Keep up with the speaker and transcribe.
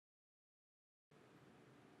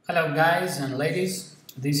Hello guys and ladies,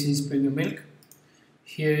 this is Premiumilk.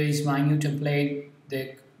 Here is my new template,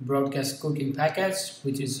 the broadcast cooking package,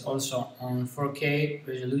 which is also on 4K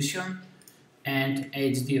resolution and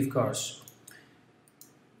HD of course.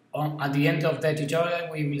 At the end of the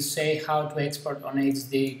tutorial we will say how to export on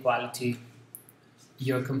HD quality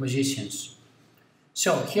your compositions.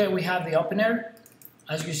 So here we have the opener.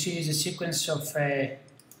 As you see, is a sequence of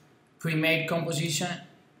pre-made composition.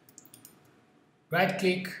 Right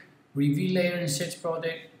click, reveal layer and set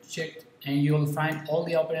project, and you will find all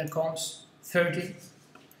the opener comps, 30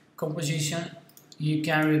 composition. You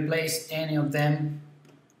can replace any of them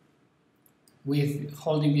with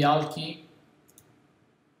holding the Alt key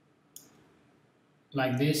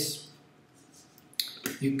like this.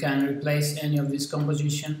 You can replace any of this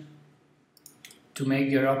composition to make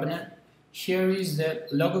your opener. Here is the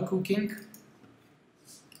logo cooking.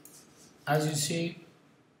 As you see,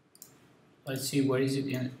 let's see, where is it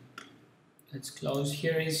in? Let's close.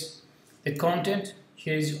 Here is the content.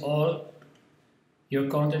 Here is all your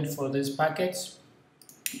content for this package,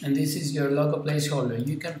 and this is your logo placeholder.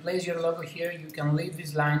 You can place your logo here. You can leave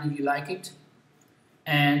this line if you like it,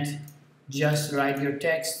 and just write your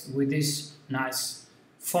text with this nice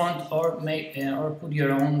font, or put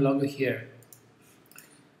your own logo here.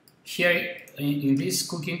 Here in this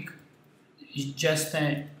cooking is just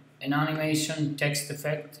an animation text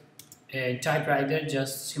effect. A typewriter,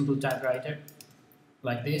 just simple typewriter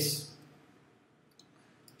like this,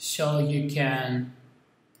 so you can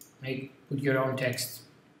put your own text.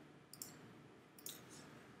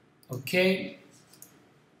 Okay,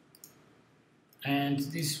 and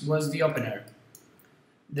this was the opener.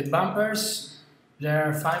 The bumpers, there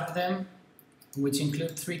are 5 of them, which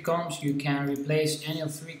include 3 comps. You can replace any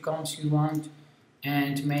of 3 comps you want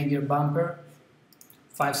and make your bumper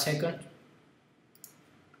 5 seconds.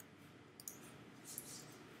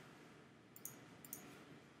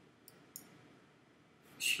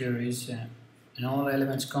 Here is an all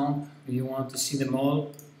elements comp. You want to see them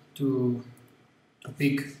all to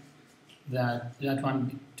pick that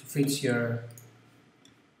one to fit your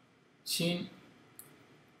scene.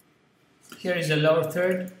 Here is the lower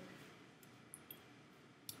third.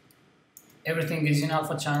 Everything is in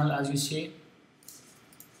alpha channel, as you see.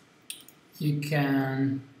 You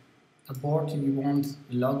can abort if you want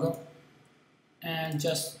the logo, and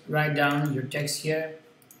just write down your text here.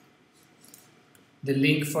 The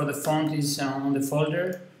link for the font is on the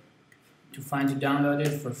folder to find to download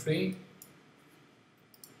it for free.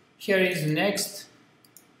 Here is the next.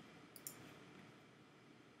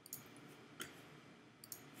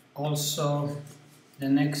 Also the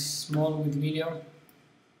next small with video.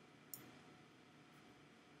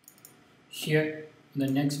 Here the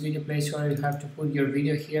next video placeholder, you have to put your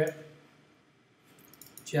video here.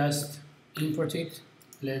 Just import it.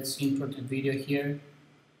 Let's import the video here.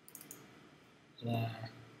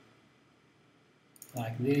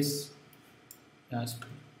 Like this. Just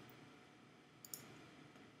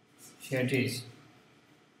here it is.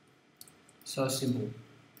 So simple.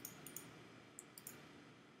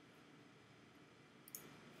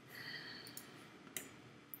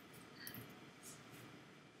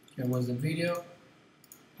 Here was the video.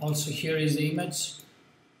 Also here is the image.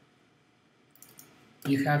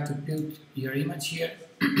 You have to put your image here.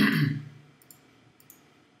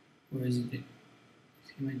 Where is it?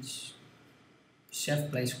 Image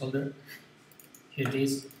chef placeholder. Here it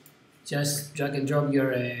is. Just drag and drop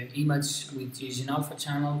your image, which is an alpha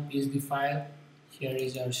channel PSD file. Here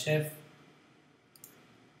is our chef,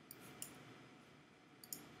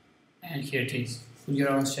 and here it is. Put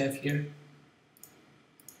your own chef here.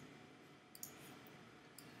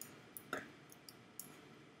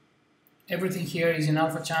 Everything here is in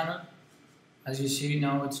alpha channel. As you see,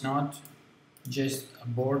 no, it's not. Just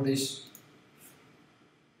abort this.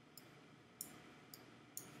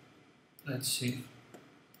 Let's see.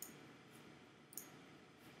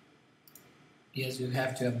 Yes, you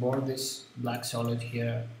have to abort this black solid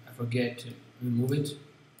here. I forget to remove it.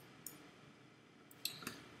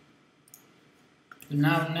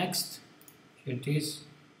 Now next, here it is.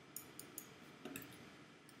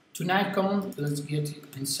 Tonight column, let's get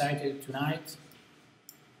inside it tonight.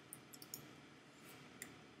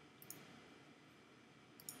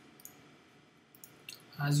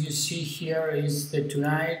 As you see, here is the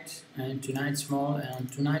tonight and tonight small,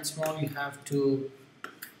 and tonight small you have to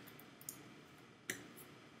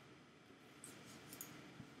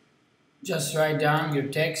just write down your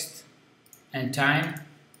text and time,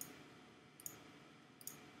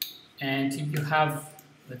 and if you have,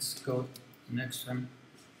 let's go to the next one,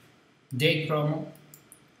 date promo,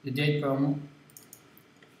 the date promo,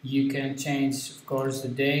 You can change, of course, the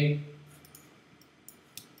day.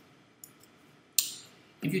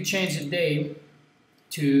 If you change the day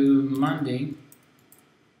to Monday,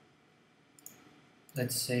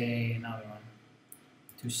 let's say another one,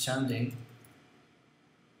 to Sunday,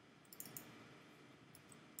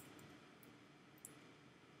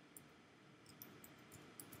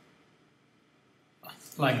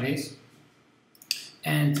 like this,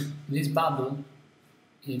 and this bubble,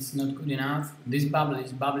 it's not good enough. This bubble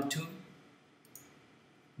is bubble 2.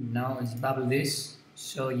 Now it's bubble this,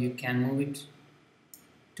 so you can move it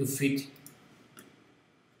to fit.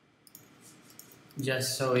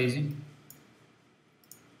 Just so easy.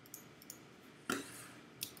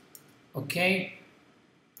 Okay,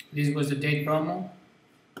 this was the date promo.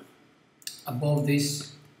 Above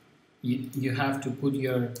this, you have to put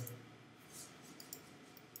your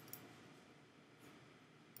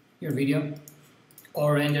video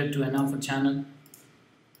or render to an alpha channel.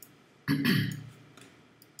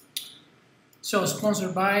 So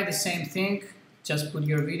sponsored by, the same thing, just put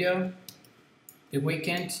your video.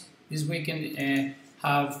 This weekend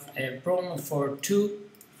have a promo for two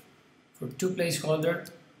placeholder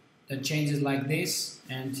that changes like this,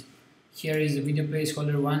 and here is the video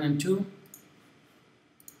placeholder 1 and 2.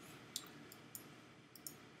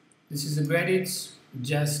 This is the credits.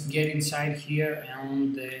 Just get inside here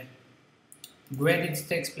on the credits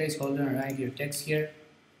text placeholder and write your text here.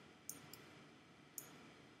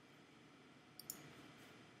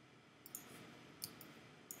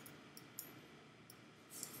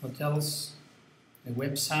 What else? The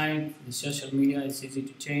website, the social media, it's easy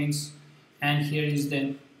to change. And here is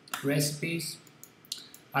the recipes.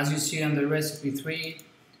 As you see on the recipe 3,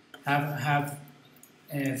 have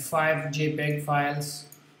 5 JPEG files.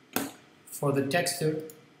 For the texture,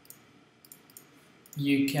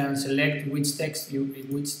 you can select which texture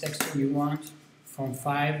you want from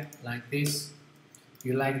 5, like this.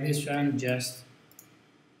 You like this one, just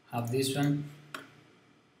have this one.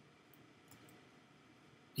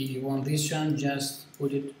 If you want this one, just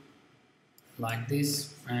put it like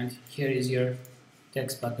this, and here is your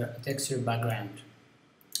texture background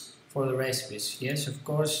for the recipes. Yes, of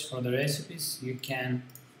course, for the recipes you can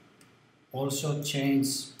also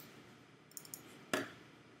change the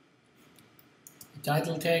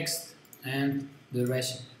title text and the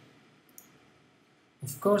recipe.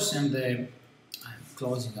 Of course, and I'm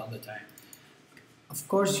closing all the time. Of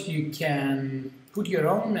course, you can put your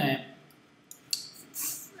own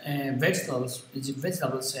vegetables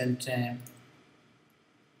and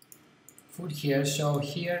food here. So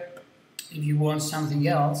here, if you want something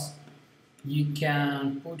else, you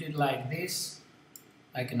can put it like this,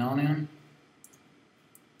 like an onion,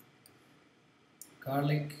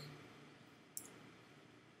 garlic,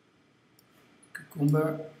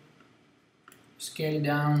 cucumber, scale it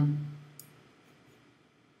down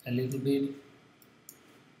a little bit,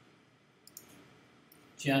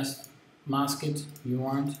 just mask it if you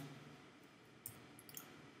want,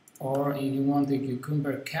 or if you want the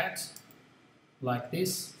cucumber cut like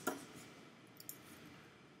this,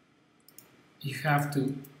 you have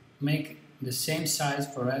to make the same size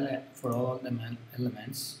for all the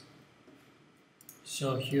elements.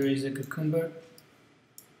 So here is a cucumber,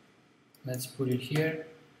 let's put it here,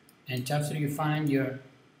 and after you find your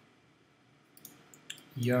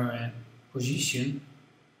position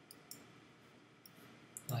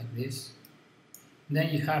like this,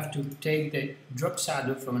 then you have to take the drop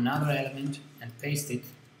shadow from another element and paste it,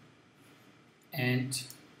 and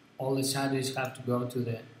all the shadows have to go to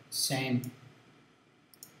the same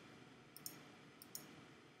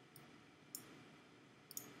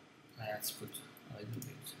let's put a little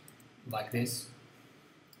bit like this.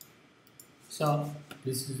 So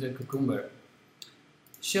this is the cucumber.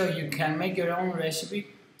 So you can make your own recipe,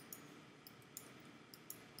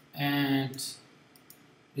 and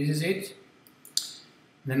this is it.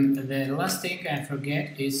 The last thing I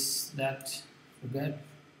forget is the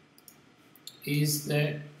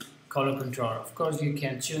color control. Of course, you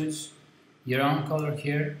can choose your own color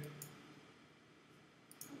here,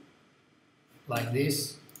 like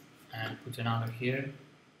this, and put another here.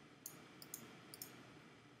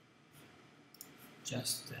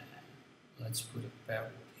 Just let's put a pear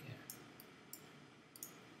wood here,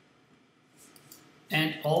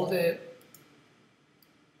 and all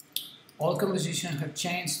composition have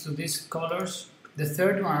changed to these colors. The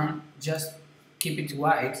third one, just keep it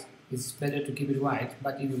white. It's better to keep it white,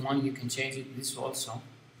 but if you want, you can change it this also.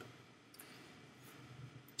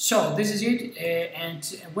 So this is it, and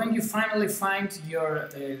when you finally find your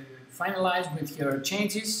finalize with your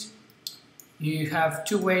changes, you have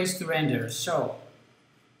 2 ways to render. So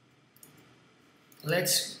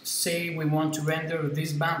let's say we want to render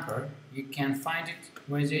this bumper. You can find it.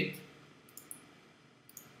 Where is it?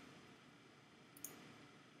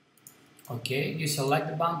 Okay, you select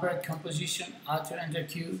the bumper, composition, Alt Enter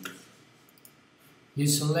Q. You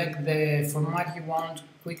select the format you want,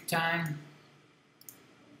 QuickTime,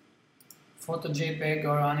 Photo JPEG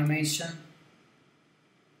or animation.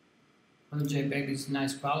 Photo JPEG is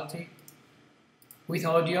nice quality. With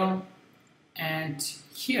audio, and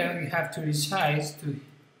here you have to resize to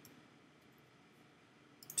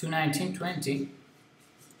 1920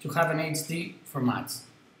 to have an HD format.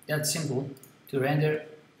 That's simple to render.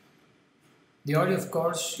 The audio, of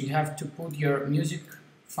course, you have to put your music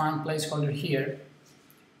font placeholder here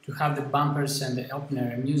to have the bumpers and the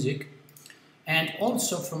opener music. And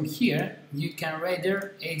also from here you can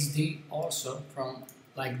render HD also from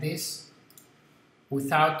like this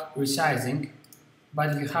without resizing,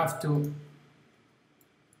 but you have to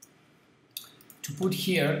put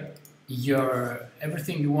here your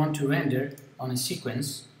everything you want to render on a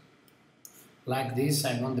sequence like this.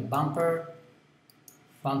 I want the bumper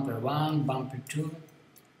 1, bumper 2,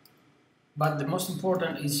 but the most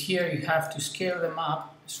important is here you have to scale them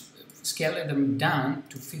up, scale them down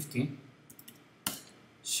to 50.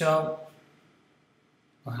 So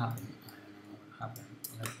what happened? I don't know what happened.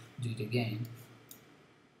 Let's do it again.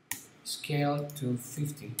 Scale to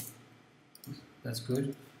 50. That's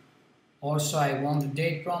good. Also, I want the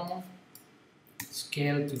date promo,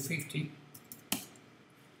 scale to 50,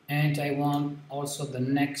 and I want also the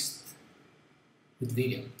next with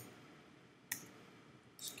video,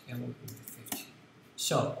 scale to 50.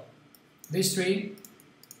 So these three: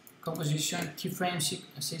 composition, keyframe,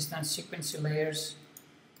 assistant, sequence layers.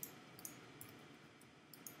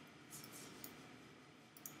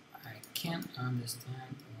 I can't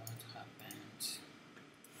understand what happened.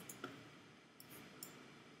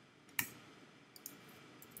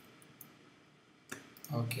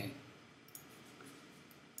 Okay,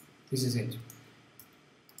 this is it.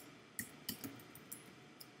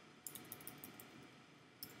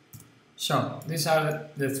 So these are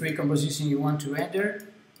the three compositions you want to render.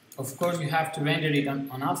 Of course, you have to render it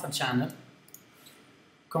on alpha channel.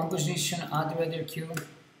 Composition, add render queue.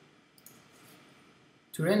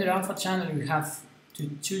 To render alpha channel, you have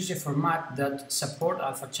to choose a format that support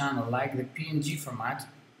alpha channel, like the PNG format.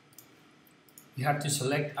 You have to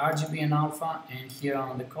select RGB and alpha, and here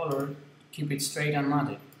on the color, keep it straight and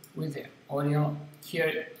matted. With the audio,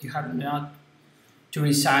 here you have not to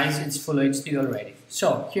resize, it's full HD already.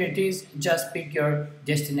 So here it is, just pick your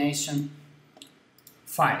destination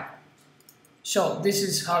file. So this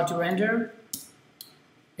is how to render.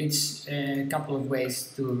 It's a couple of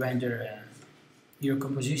ways to render your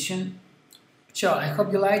composition. So I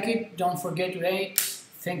hope you like it. Don't forget to rate.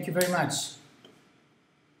 Thank you very much.